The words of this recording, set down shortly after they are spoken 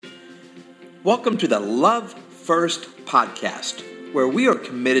Welcome to the Love First podcast, where we are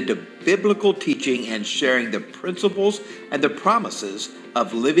committed to biblical teaching and sharing the principles and the promises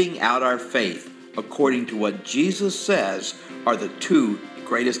of living out our faith according to what Jesus says are the two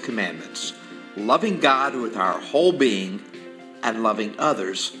greatest commandments: loving God with our whole being and loving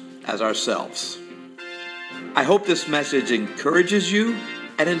others as ourselves. I hope this message encourages you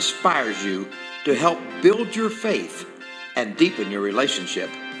and inspires you to help build your faith and deepen your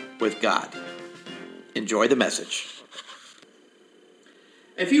relationship with God. Enjoy the message.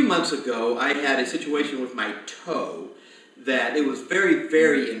 A few months ago, I had a situation with my toe that it was very,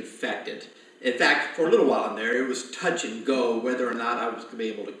 very infected. In fact, for a little while in there, it was touch and go whether or not I was going to be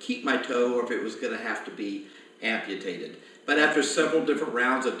able to keep my toe or if it was going to have to be amputated. But after several different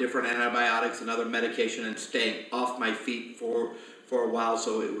rounds of different antibiotics and other medication and staying off my feet for a while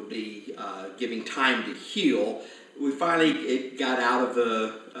so it would be giving time to heal, we finally got out of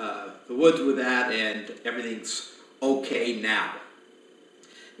the woods with that, and everything's okay now.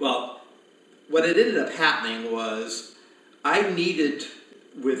 Well, what had ended up happening was I needed,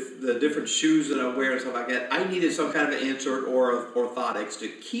 with the different shoes that I wear and stuff like that, I needed some kind of an insert or of orthotics to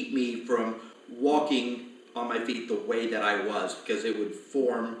keep me from walking on my feet the way that I was, because it would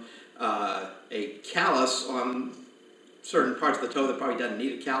form a callus on certain parts of the toe that probably doesn't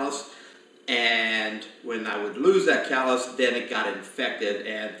need a callus. And when I would lose that callus, then it got infected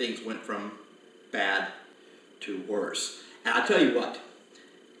and things went from bad to worse. And I'll tell you what,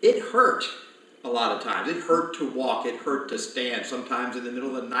 it hurt a lot of times. It hurt to walk. It hurt to stand. Sometimes in the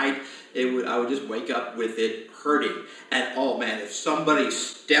middle of the night, I would just wake up with it hurting. And oh man, if somebody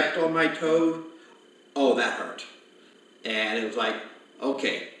stepped on my toe, oh, that hurt. And it was like,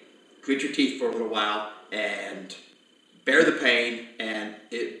 okay, grit your teeth for a little while and bear the pain, and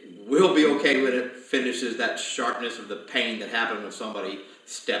it will be okay when it finishes that sharpness of the pain that happened when somebody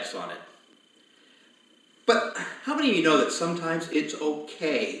steps on it. But how many of you know that sometimes it's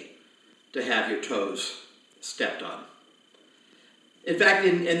okay to have your toes stepped on? In fact,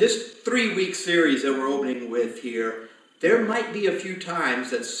 in this 3-week series that we're opening with here, there might be a few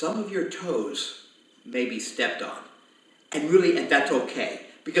times that some of your toes may be stepped on. And that's okay.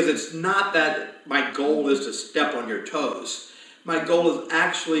 Because it's not that my goal is to step on your toes. My goal is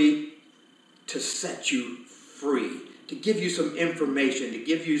actually to set you free, to give you some information, to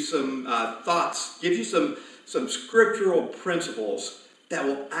give you some thoughts, give you some scriptural principles that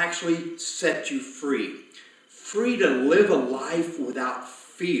will actually set you free. Free to live a life without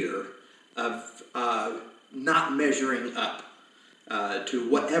fear of not measuring up to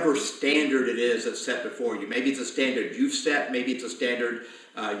whatever standard it is that's set before you. Maybe it's a standard you've set. Maybe it's a standard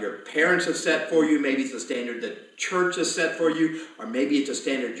your parents have set for you. Maybe it's a standard that church has set for you. Or maybe it's a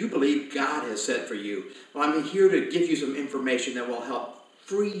standard you believe God has set for you. Well, I'm here to give you some information that will help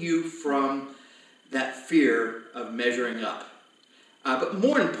free you from that fear of measuring up. But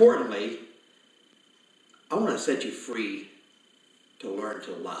more importantly, I want to set you free to learn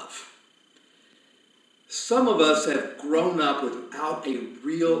to love. Some of us have grown up without a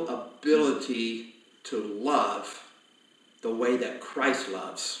real ability to love the way that Christ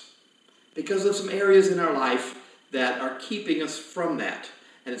loves, because of some areas in our life that are keeping us from that.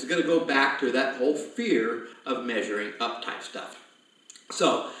 And it's going to go back to that whole fear of measuring up type stuff.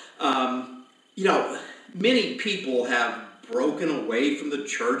 So, many people have broken away from the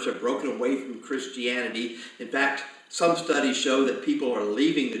church, have broken away from Christianity. In fact, some studies show that people are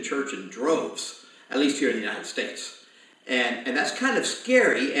leaving the church in droves, at least here in the United States. And that's kind of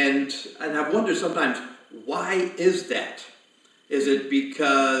scary, and I wonder sometimes, why is that? Is it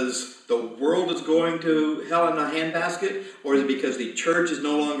because the world is going to hell in a handbasket? Or is it because the church is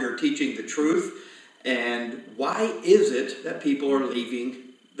no longer teaching the truth? And why is it that people are leaving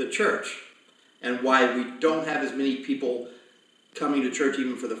the church? And why we don't have as many people coming to church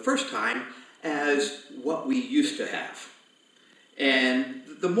even for the first time as what we used to have? And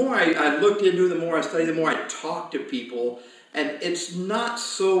the more I looked into it, the more I studied, the more I talked to people. And it's not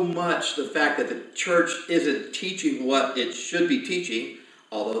so much the fact that the church isn't teaching what it should be teaching,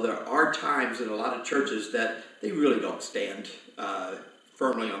 although there are times in a lot of churches that they really don't stand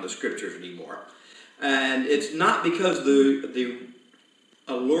firmly on the scriptures anymore. And it's not because the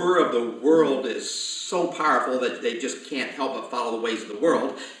allure of the world is so powerful that they just can't help but follow the ways of the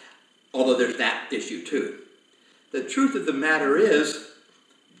world, although there's that issue too. The truth of the matter is,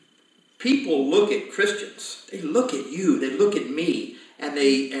 people look at Christians, they look at you, they look at me, and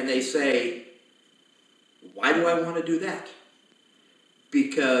they say, why do I want to do that?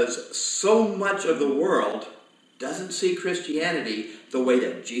 Because so much of the world doesn't see Christianity the way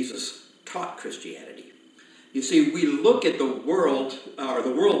that Jesus taught Christianity. You see, we look at the world, or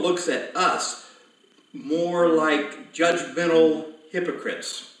the world looks at us more like judgmental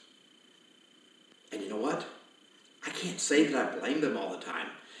hypocrites. And you know what? I can't say that I blame them all the time,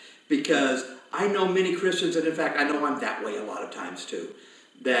 because I know many Christians, and in fact, I know I'm that way a lot of times too,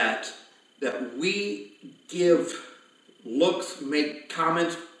 that we give looks, make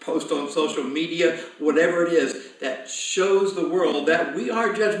comments, post on social media, whatever it is, that shows the world that we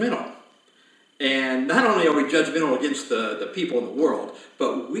are judgmental. And not only are we judgmental against the people in the world,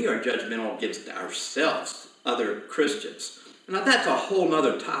 but we are judgmental against ourselves, other Christians. Now that's a whole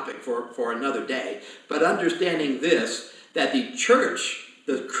other topic for another day. But understanding this, that the church,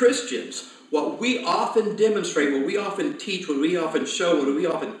 the Christians, what we often demonstrate, what we often teach, what we often show, what we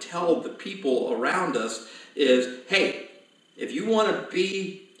often tell the people around us is, hey, if you want to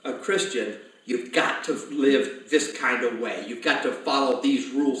be a Christian, you've got to live this kind of way. You've got to follow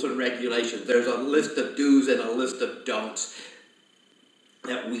these rules and regulations. There's a list of do's and a list of don'ts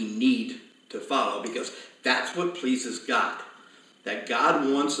that we need to follow, because that's what pleases God. That God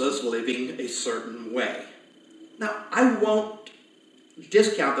wants us living a certain way. Now, I won't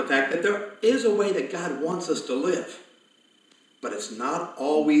discount the fact that there is a way that God wants us to live, but it's not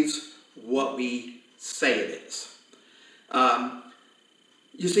always what we say it is.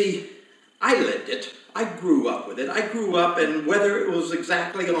 You see, I lived it. I grew up with it. I grew up, and whether it was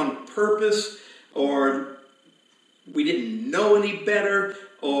exactly on purpose or we didn't know any better,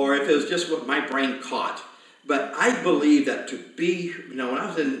 or if it was just what my brain caught, but I believe that to be, when I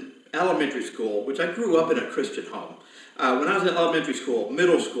was in elementary school, which I grew up in a Christian home, when I was in elementary school,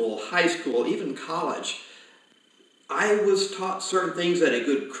 middle school, high school, even college, I was taught certain things that a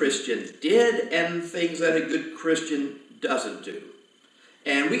good Christian did and things that a good Christian doesn't do.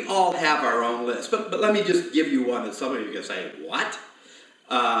 And we all have our own list. But let me just give you one that some of you are going to say, what?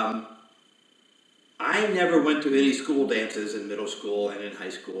 I never went to any school dances in middle school and in high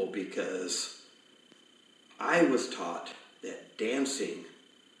school because I was taught that dancing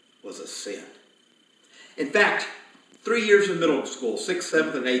was a sin. In fact, 3 years of middle school, 6th,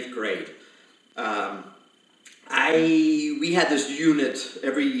 7th, and 8th grade, we had this unit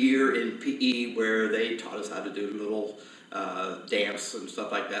every year in PE where they taught us how to do little dance and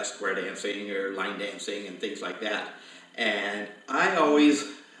stuff like that, square dancing or line dancing and things like that. And I always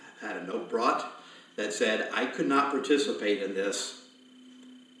had a note brought that said I could not participate in this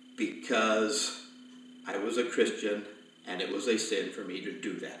because I was a Christian and it was a sin for me to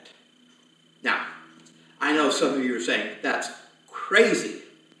do that. Now, I know some of you are saying, that's crazy.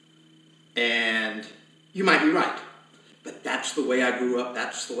 And you might be right. But that's the way I grew up.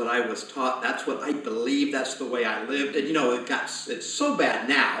 That's what I was taught. That's what I believe. That's the way I lived. And it's so bad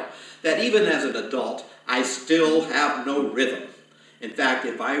now that even as an adult, I still have no rhythm. In fact,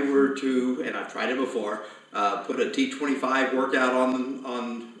 if I were to, and I've tried it before, put a T25 workout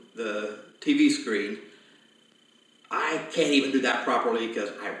on the TV screen, I can't even do that properly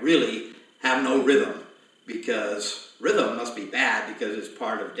because I really have no rhythm. Because rhythm must be bad because it's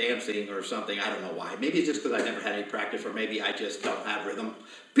part of dancing or something. I don't know why. Maybe it's just because I never had any practice, or maybe I just don't have rhythm.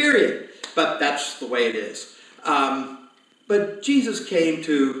 Period. But that's the way it is. But Jesus came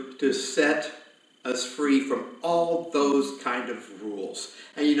to set us free from all those kind of rules.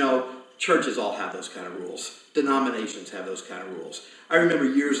 And churches all have those kind of rules. Denominations have those kind of rules. I remember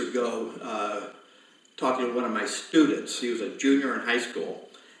years ago talking to one of my students. He was a junior in high school.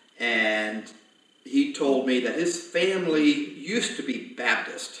 And he told me that his family used to be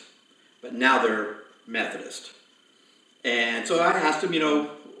Baptist, but now they're Methodist. And so I asked him,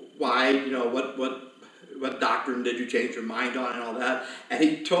 why, what doctrine did you change your mind on and all that? And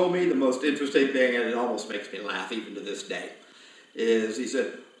he told me the most interesting thing, and it almost makes me laugh even to this day, is he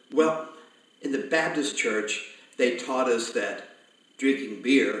said, well, in the Baptist church, they taught us that drinking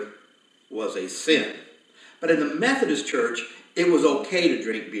beer was a sin. But in the Methodist church, it was okay to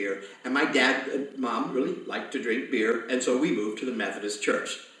drink beer. And my dad and mom really liked to drink beer, and so we moved to the Methodist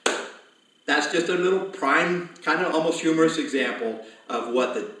church. That's just a little prime, kind of almost humorous example of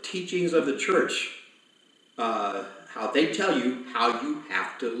what the teachings of the church, how they tell you how you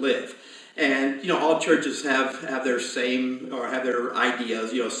have to live. And, all churches have their same, or have their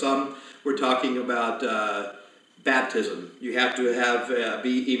ideas. Some we're talking about baptism. You have to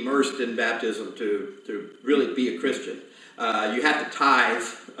be immersed in baptism to really be a Christian. You have to tithe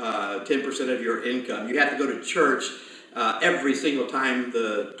 10% of your income. You have to go to church every single time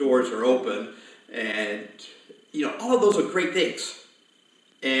the doors are open. And, all of those are great things.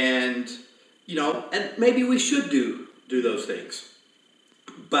 And, and maybe we should do those things.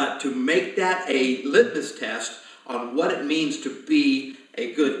 But to make that a litmus test on what it means to be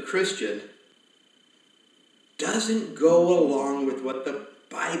a good Christian, doesn't go along with what the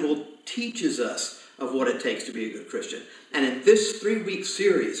Bible teaches us of what it takes to be a good Christian. And in this 3-week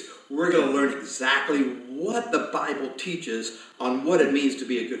series, we're going to learn exactly what the Bible teaches on what it means to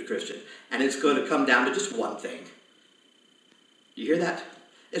be a good Christian. And it's going to come down to just one thing. You hear that?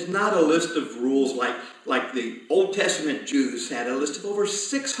 It's not a list of rules like the Old Testament Jews had a list of over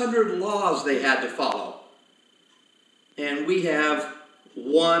 600 laws they had to follow. And we have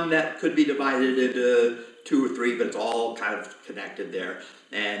one that could be divided into 2 or 3, but it's all kind of connected there.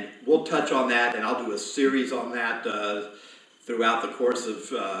 And we'll touch on that, and I'll do a series on that throughout the course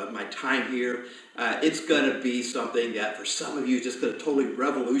of my time here. It's going to be something that for some of you is just going to totally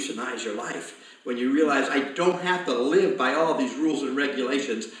revolutionize your life. When you realize I don't have to live by all these rules and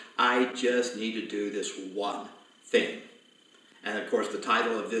regulations, I just need to do this one thing. And of course the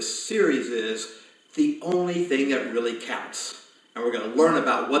title of this series is The Only Thing That Really Counts. And we're going to learn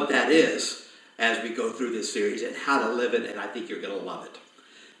about what that is as we go through this series and how to live it, and I think you're going to love it.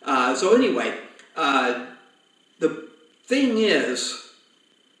 So anyway, the thing is,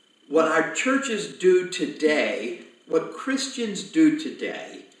 what our churches do today, what Christians do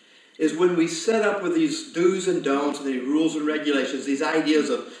today, is when we set up with these do's and don'ts and these rules and regulations, these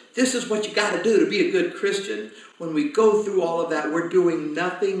ideas of this is what you got to do to be a good Christian, when we go through all of that, we're doing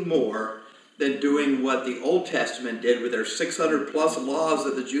nothing more than doing what the Old Testament did with their 600 plus laws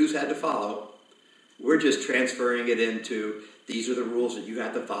that the Jews had to follow. We're just transferring it into these are the rules that you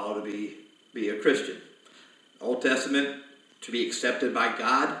have to follow to be a Christian. Old Testament, to be accepted by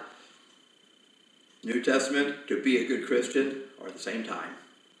God. New Testament, to be a good Christian, or at the same time,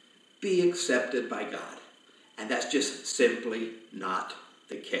 be accepted by God. And that's just simply not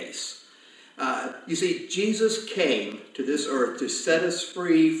the case. You see, Jesus came to this earth to set us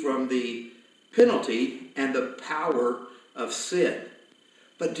free from the penalty and the power of sin.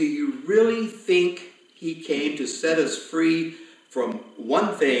 But do you really think he came to set us free from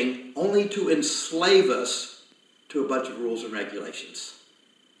one thing only to enslave us to a bunch of rules and regulations?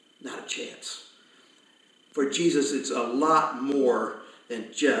 Not a chance. For Jesus, it's a lot more than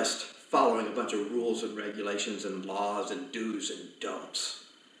just following a bunch of rules and regulations and laws and do's and don'ts.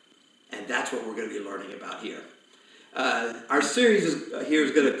 And that's what we're going to be learning about here. Our series here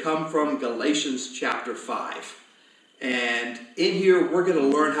is going to come from Galatians chapter 5. And in here, we're going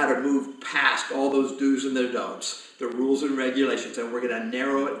to learn how to move past all those do's and the don'ts, the rules and regulations, and we're going to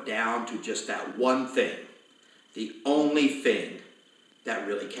narrow it down to just that one thing, the only thing that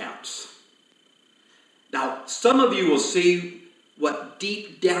really counts. Now, some of you will see what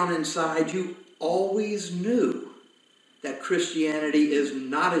deep down inside you always knew, that Christianity is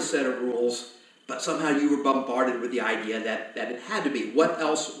not a set of rules, but somehow you were bombarded with the idea that it had to be. What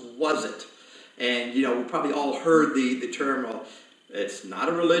else was it? And, you know, we probably all heard the term, well, it's not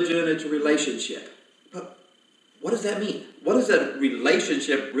a religion, it's a relationship. But what does that mean? What does that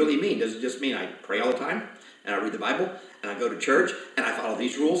relationship really mean? Does it just mean I pray all the time, and I read the Bible, and I go to church, and I follow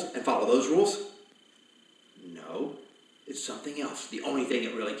these rules, and follow those rules? No, it's something else, the only thing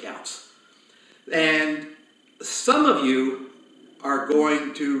that really counts. And some of you are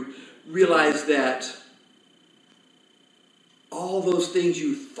going to realize that all those things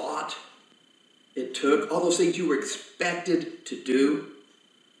you thought it took, all those things you were expected to do,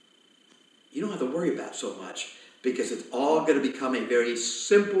 you don't have to worry about so much, because it's all going to become a very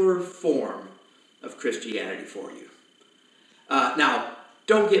simpler form of Christianity for you. Now,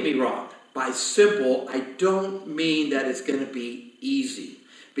 don't get me wrong. By simple, I don't mean that it's going to be easy,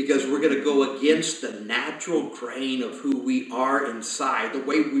 because we're going to go against the natural grain of who we are inside, the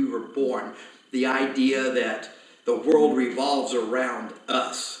way we were born, the idea that the world revolves around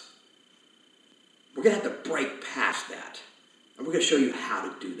us. We're going to have to break past that, and we're going to show you how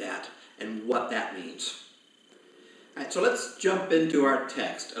to do that and what that means. All right, so let's jump into our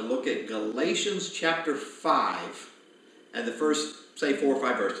text and look at Galatians chapter 5 and the first, say, 4 or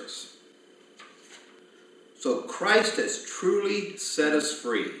 5 verses. So Christ has truly set us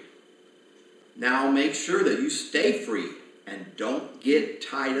free. Now make sure that you stay free and don't get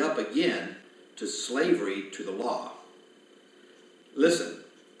tied up again to slavery to the law. Listen,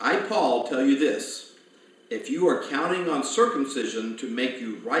 I, Paul, tell you this. If you are counting on circumcision to make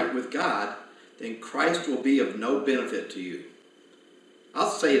you right with God, then Christ will be of no benefit to you. I'll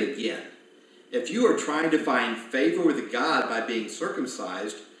say it again. If you are trying to find favor with God by being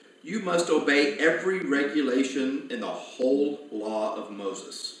circumcised, you must obey every regulation in the whole law of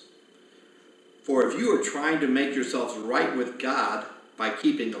Moses. For if you are trying to make yourselves right with God by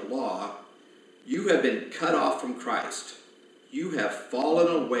keeping the law, you have been cut off from Christ. You have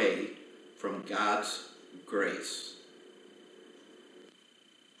fallen away from God's grace.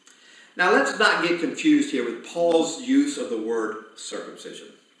 Now let's not get confused here with Paul's use of the word circumcision.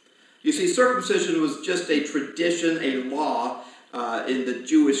 You see, circumcision was just a tradition, a law in the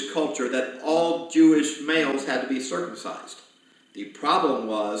Jewish culture that all Jewish males had to be circumcised. The problem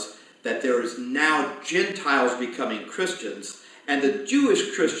was that there is now Gentiles becoming Christians, and the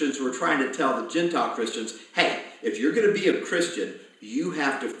Jewish Christians were trying to tell the Gentile Christians, hey, if you're going to be a Christian, you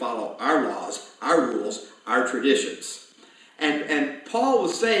have to follow our laws, our rules, our traditions. And Paul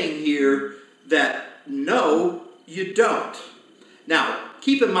was saying here that no, you don't. Now,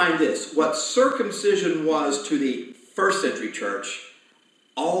 keep in mind this, what circumcision was to the first century church,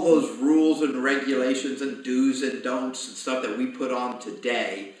 all those rules and regulations and do's and don'ts and stuff that we put on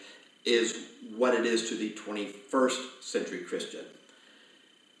today is what it is to the 21st century Christian.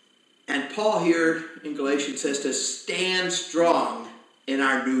 And Paul here in Galatians says to stand strong in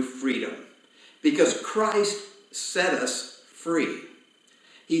our new freedom, because Christ set us free.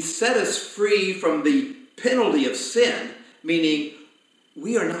 He set us free from the penalty of sin, meaning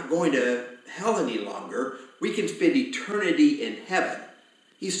we are not going to hell any longer. We can spend eternity in heaven.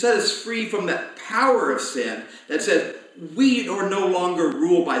 He set us free from that power of sin that says we are no longer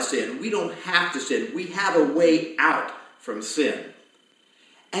ruled by sin. We don't have to sin. We have a way out from sin.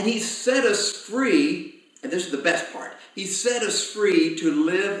 And he set us free, and this is the best part, he set us free to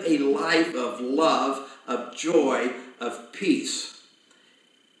live a life of love, of joy, of peace.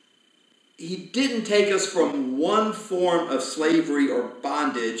 He didn't take us from one form of slavery or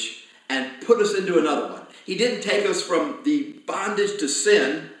bondage and put us into another one. He didn't take us from the bondage to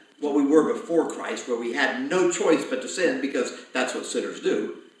sin, what we were before Christ, where we had no choice but to sin, because that's what sinners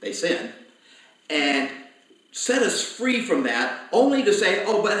do. They sin. And set us free from that, only to say,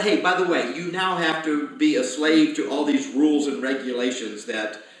 oh, but hey, by the way, you now have to be a slave to all these rules and regulations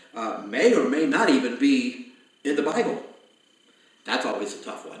that may or may not even be in the Bible. That's always a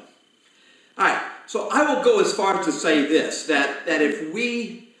tough one. All right, so I will go as far as to say this, that if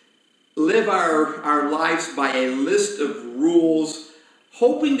we live our lives by a list of rules,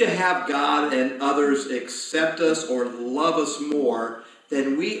 hoping to have God and others accept us or love us more,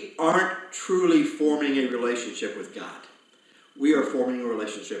 then we aren't truly forming a relationship with God. We are forming a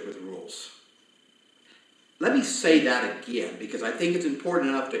relationship with rules. Let me say that again, because I think it's important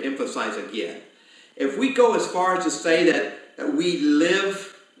enough to emphasize again. If we go as far as to say that we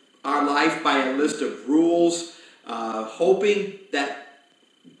live our life by a list of rules, hoping that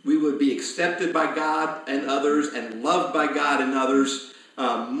we would be accepted by God and others and loved by God and others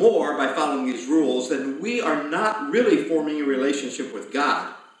more by following these rules, then we are not really forming a relationship with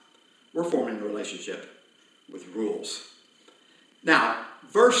God. We're forming a relationship with rules. Now,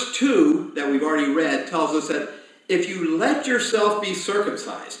 verse 2 that we've already read tells us that if you let yourself be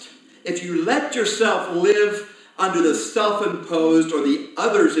circumcised, if you let yourself live under the self-imposed or the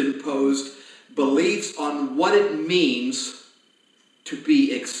others-imposed beliefs on what it means to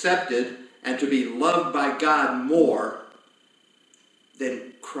be accepted and to be loved by God more,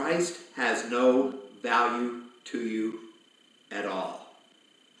 then Christ has no value to you at all.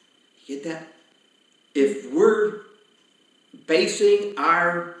 You get that? If we're basing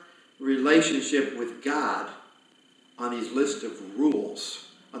our relationship with God on these lists of rules,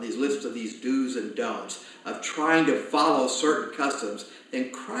 on these lists of these do's and don'ts, of trying to follow certain customs,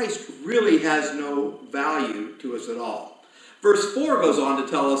 then Christ really has no value to us at all. Verse 4 goes on to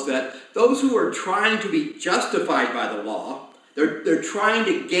tell us that those who are trying to be justified by the law, they're trying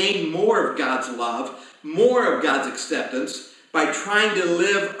to gain more of God's love, more of God's acceptance, by trying to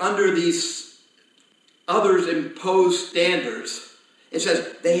live under these others imposed standards. It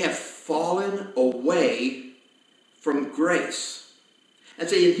says they have fallen away from grace. And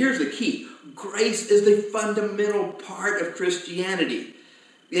so here's the key. Grace is the fundamental part of Christianity.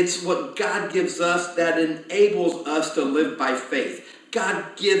 It's what God gives us that enables us to live by faith.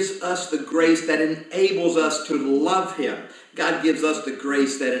 God gives us the grace that enables us to love Him. God gives us the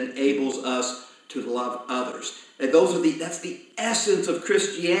grace that enables us to love others. And that's the essence of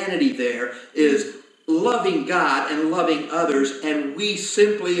Christianity there, is loving God and loving others. And we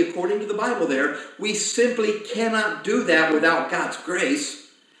simply, according to the Bible there, we simply cannot do that without God's grace.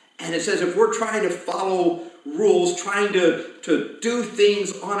 And it says if we're trying to follow rules, trying to do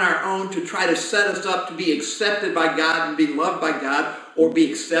things on our own to try to set us up to be accepted by God and be loved by God, or be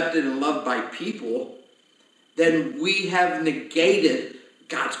accepted and loved by people, then we have negated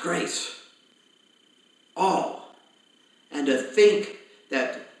God's grace. All. And to think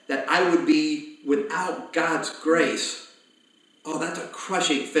that I would be without God's grace, oh, that's a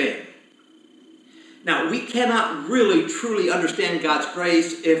crushing thing. Now, we cannot really truly understand God's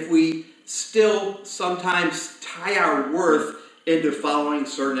grace if we still sometimes tie our worth into following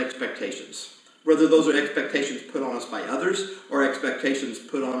certain expectations. Whether those are expectations put on us by others or expectations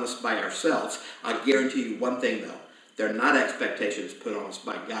put on us by ourselves. I guarantee you one thing though, they're not expectations put on us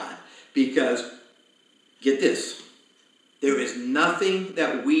by God. Because, get this, there is nothing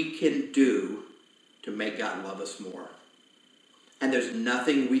that we can do to make God love us more. And there's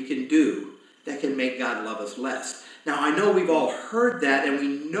nothing we can do that can make God love us less. Now, I know we've all heard that, and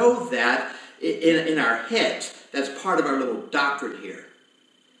we know that in our heads. That's part of our little doctrine here.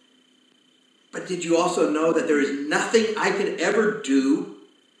 But did you also know that there is nothing I could ever do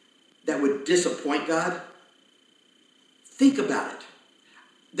that would disappoint God? Think about it.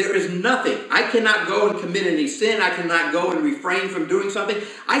 There is nothing. I cannot go and commit any sin. I cannot go and refrain from doing something.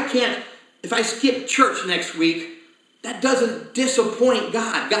 I can't, if I skip church next week, that doesn't disappoint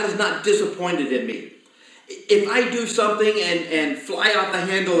God. God is not disappointed in me. If I do something and fly off the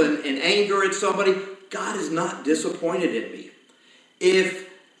handle and anger at somebody, God is not disappointed in me.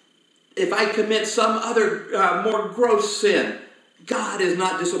 If I commit some other more gross sin, God is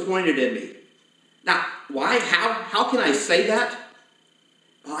not disappointed in me. Now, why? How can I say that?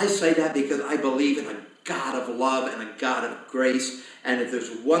 Well, I say that because I believe in a God of love and a God of grace. And if there's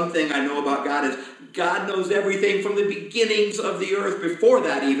one thing I know about God is God knows everything from the beginnings of the earth, before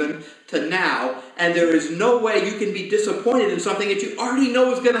that even, to now. And there is no way you can be disappointed in something that you already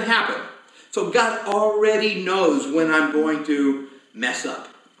know is going to happen. So God already knows when I'm going to mess up.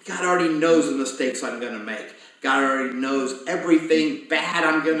 God already knows the mistakes I'm going to make. God already knows everything bad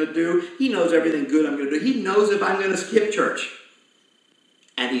I'm going to do. He knows everything good I'm going to do. He knows if I'm going to skip church.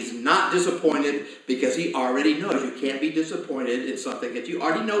 And he's not disappointed because he already knows. You can't be disappointed in something that you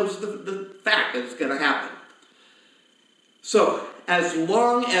already know is the fact that it's going to happen. So, as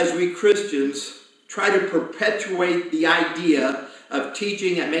long as we Christians try to perpetuate the idea of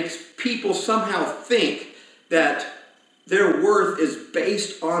teaching that makes people somehow think that their worth is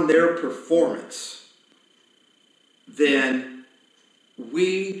based on their performance, then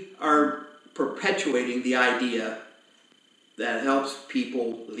we are perpetuating the idea that helps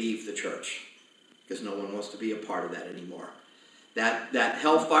people leave the church, because no one wants to be a part of that anymore. That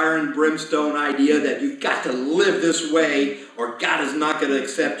hellfire and brimstone idea that you've got to live this way or God is not going to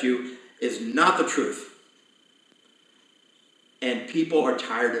accept you is not the truth. And people are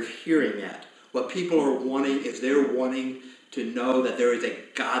tired of hearing that. What people are wanting is they're wanting to know that there is a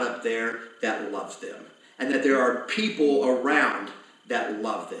God up there that loves them, and that there are people around that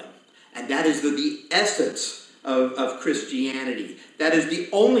love them. And that is the essence of Christianity. That is the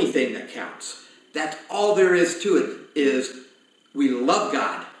only thing that counts. That's all there is to it, is we love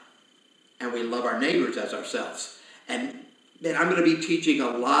God and we love our neighbors as ourselves. And man, I'm going to be teaching a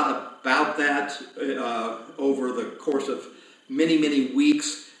lot about that over the course of many, many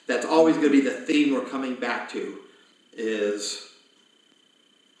weeks. That's always going to be the theme we're coming back to, is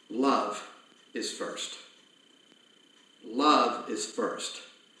love is first. Love is first.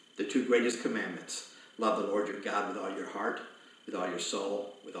 The two greatest commandments. Love the Lord your God with all your heart, with all your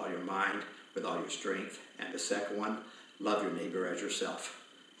soul, with all your mind, with all your strength. And the second one, love your neighbor as yourself.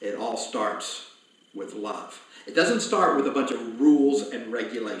 It all starts with love. It doesn't start with a bunch of rules and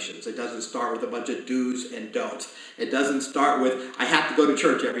regulations. It doesn't start with a bunch of do's and don'ts. It doesn't start with, I have to go to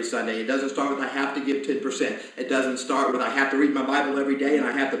church every Sunday. It doesn't start with, I have to give 10%. It doesn't start with, I have to read my Bible every day, and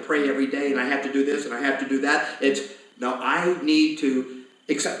I have to pray every day, and I have to do this, and I have to do that. It's, no, I need to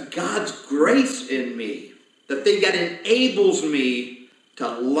accept God's grace in me, the thing that enables me to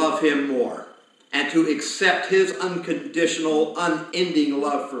love him more and to accept his unconditional, unending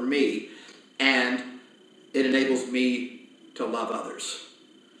love for me. And it enables me to love others.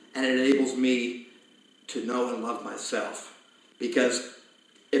 And it enables me to know and love myself. Because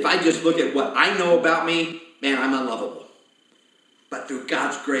if I just look at what I know about me, man, I'm unlovable. But through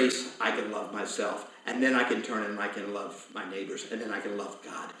God's grace, I can love myself. And then I can turn and I can love my neighbors. And then I can love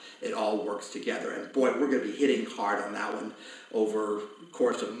God. It all works together. And boy, we're going to be hitting hard on that one over the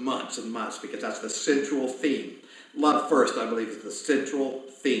course of months and months, because that's the central theme. Love first, I believe, is the central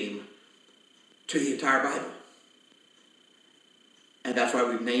theme to the entire Bible. And that's why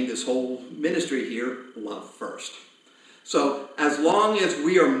we've named this whole ministry here, Love First. So as long as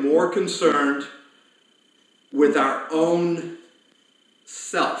we are more concerned with our own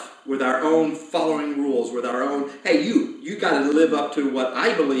self, with our own following rules, with our own, hey, you got to live up to what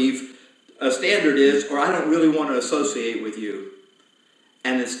I believe a standard is, or I don't really want to associate with you.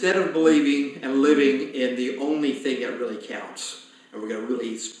 And instead of believing and living in the only thing that really counts, and we're going to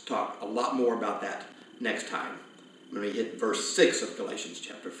really talk a lot more about that next time. I'm going to hit verse 6 of Galatians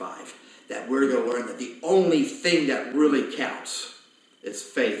chapter 5, that we're going to learn that the only thing that really counts is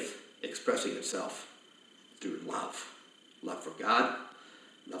faith expressing itself through love. love for God,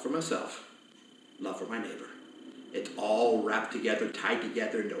 love for myself, love for my neighbor. It's all wrapped together, tied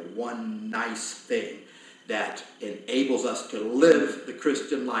together into one nice thing that enables us to live the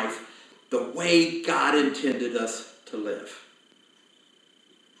Christian life the way God intended us to live.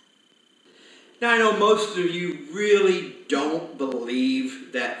 Now, I know most of you really don't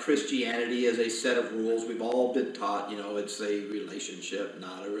believe that Christianity is a set of rules. We've all been taught, it's a relationship,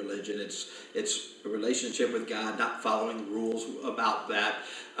 not a religion. It's a relationship with God, not following rules about that.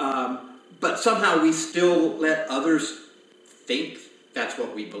 But somehow we still let others think that's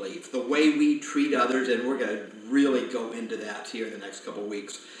what we believe. The way we treat others, and we're going to really go into that here in the next couple of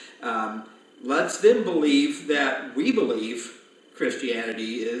weeks, lets them believe that we believe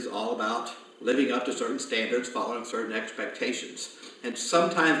Christianity is all about living up to certain standards, following certain expectations. And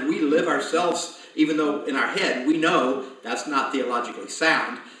sometimes we live ourselves, even though in our head we know that's not theologically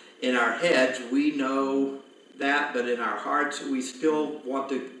sound. In our heads we know that, but in our hearts we still want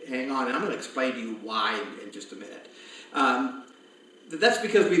to hang on. And I'm going to explain to you why in just a minute. That's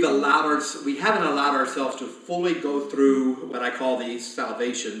because we haven't allowed ourselves to fully go through what I call the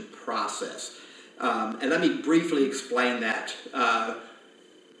salvation process. And let me briefly explain that.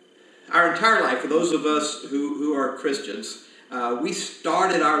 Our entire life, for those of us who are Christians, we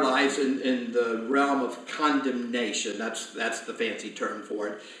started our lives in the realm of condemnation. That's the fancy term for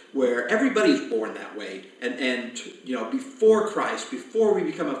it, where everybody's born that way. And before Christ, before we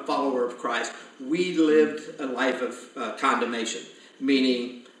become a follower of Christ, we lived a life of condemnation,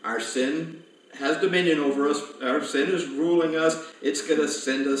 meaning our sin has dominion over us. Our sin is ruling us. It's going to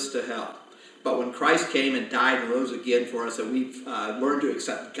send us to hell. But when Christ came and died and rose again for us, and we've learned to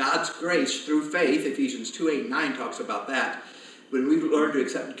accept God's grace through faith, Ephesians 2:8-9 talks about that. When we've learned to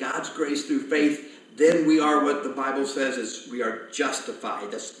accept God's grace through faith, then we are what the Bible says is we are justified.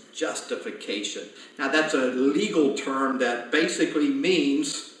 That's justification. Now that's a legal term that basically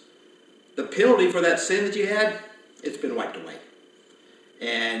means the penalty for that sin that you had, it's been wiped away.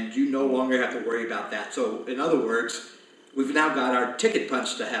 And you no longer have to worry about that. So in other words, we've now got our ticket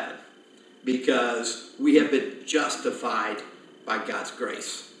punched to heaven, because we have been justified by God's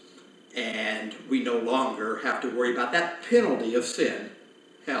grace. And we no longer have to worry about that penalty of sin,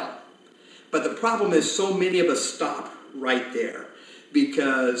 hell. But the problem is so many of us stop right there,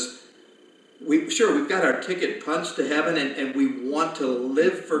 because we've got our ticket punched to heaven, and we want to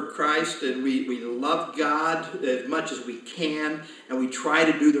live for Christ, and we love God as much as we can, and we try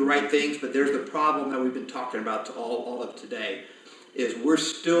to do the right things, but there's the problem that we've been talking about all of today. Is we're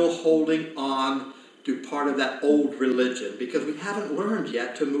still holding on to part of that old religion because we haven't learned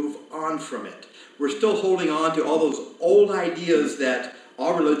yet to move on from it. We're still holding on to all those old ideas that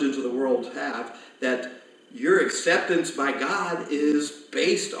all religions of the world have, that your acceptance by God is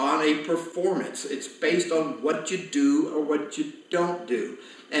based on a performance. It's based on what you do or what you don't do.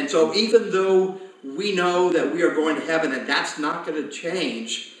 And so even though we know that we are going to heaven and that's not going to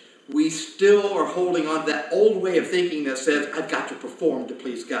change, we still are holding on to that old way of thinking that says, I've got to perform to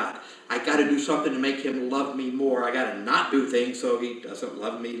please God. I got to do something to make him love me more. I got to not do things so he doesn't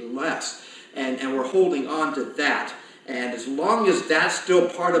love me less. And we're holding on to that. And as long as that's still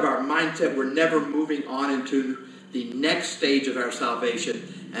part of our mindset, we're never moving on into the next stage of our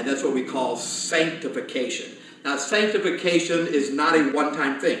salvation. And that's what we call sanctification. Now, sanctification is not a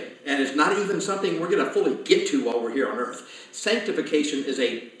one-time thing. And it's not even something we're going to fully get to while we're here on earth. Sanctification is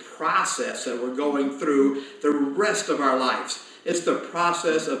a process that we're going through the rest of our lives. It's the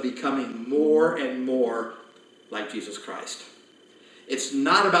process of becoming more and more like Jesus Christ. It's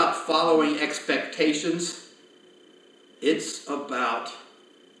not about following expectations. It's about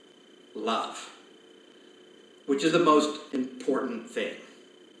love, which is the most important thing.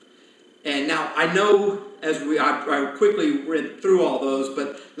 And now, I know I quickly went through all those,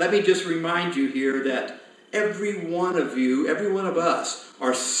 but let me just remind you here that every one of you, every one of us,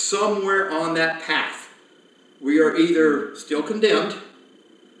 are somewhere on that path. We are either still condemned,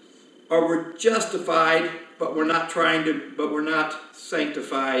 or we're justified, but we're not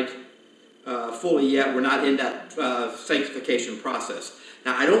sanctified fully yet. We're not in that sanctification process.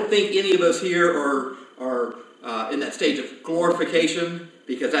 Now, I don't think any of us here are in that stage of glorification,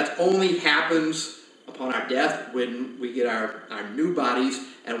 because that only happens upon our death when we get our new bodies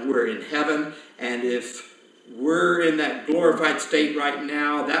and we're in heaven. And if we're in that glorified state right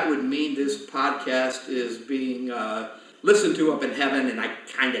now, that would mean this podcast is being listened to up in heaven, and I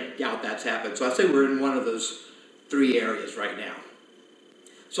kind of doubt that's happened. So I'd say we're in one of those three areas right now.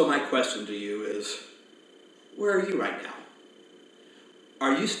 So my question to you is, where are you right now?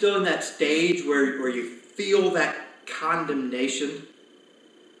 Are you still in that stage where you feel that condemnation?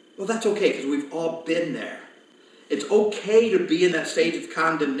 Well, that's okay, because we've all been there. It's okay to be in that stage of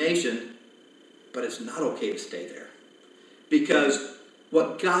condemnation, but it's not okay to stay there. Because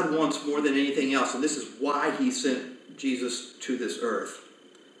what God wants more than anything else, and this is why he sent Jesus to this earth,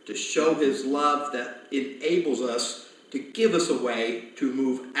 to show his love that enables us to give us a way to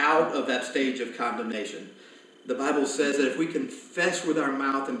move out of that stage of condemnation. The Bible says that if we confess with our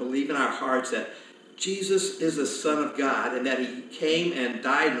mouth and believe in our hearts that Jesus is the Son of God and that he came and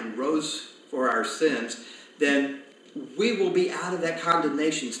died and rose for our sins, then we will be out of that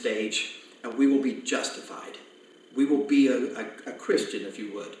condemnation stage and we will be justified. We will be a Christian, if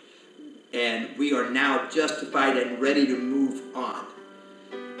you would. And we are now justified and ready to move on.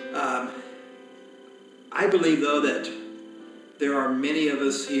 I believe, though, that there are many of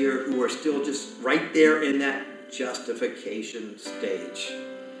us here who are still just right there in that justification stage.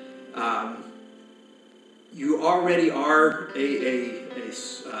 You already are a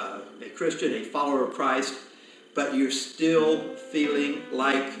Christian, a follower of Christ, but you're still feeling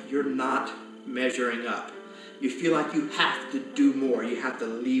like you're not measuring up. You feel like you have to do more. You have to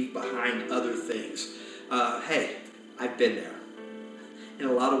leave behind other things. Hey, I've been there. In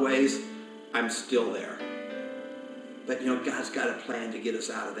a lot of ways, I'm still there. But, God's got a plan to get us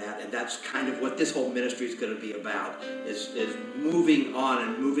out of that. And that's kind of what this whole ministry is going to be about, is moving on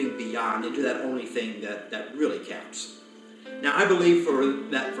and moving beyond into that only thing that really counts. Now, I believe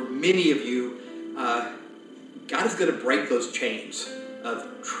for many of you, God is going to break those chains of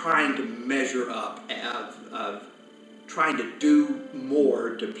trying to measure up, of trying to do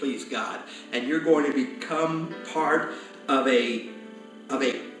more to please God. And you're going to become part of a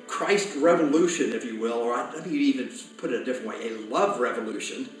Christ revolution, if you will, or let me even put it a different way, a love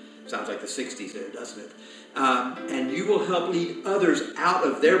revolution. Sounds like the 60s there, doesn't it? And you will help lead others out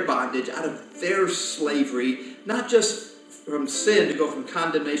of their bondage, out of their slavery, not just from sin to go from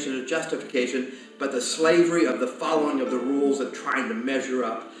condemnation to justification, but the slavery of the following of the rules and trying to measure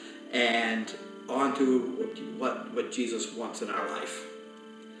up and onto what Jesus wants in our life.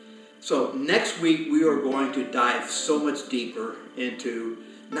 So next week we are going to dive so much deeper into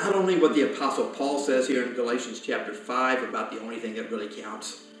not only what the Apostle Paul says here in Galatians chapter 5 about the only thing that really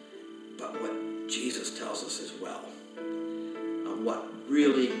counts, but what Jesus tells us as well, of what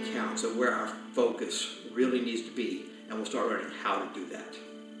really counts and where our focus really needs to be, and we'll start learning how to do that.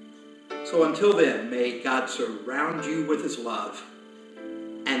 So until then, may God surround you with his love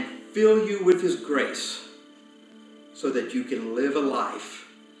and fill you with his grace so that you can live a life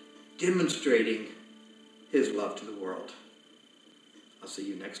demonstrating his love to the world. I'll see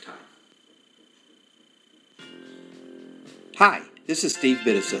you next time. Hi, this is Steve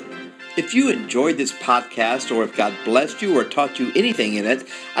Biddison. If you enjoyed this podcast, or if God blessed you or taught you anything in it,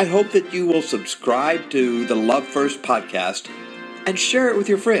 I hope that you will subscribe to the Love First podcast and share it with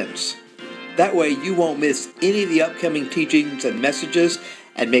your friends. That way you won't miss any of the upcoming teachings and messages,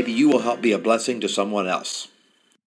 and maybe you will help be a blessing to someone else.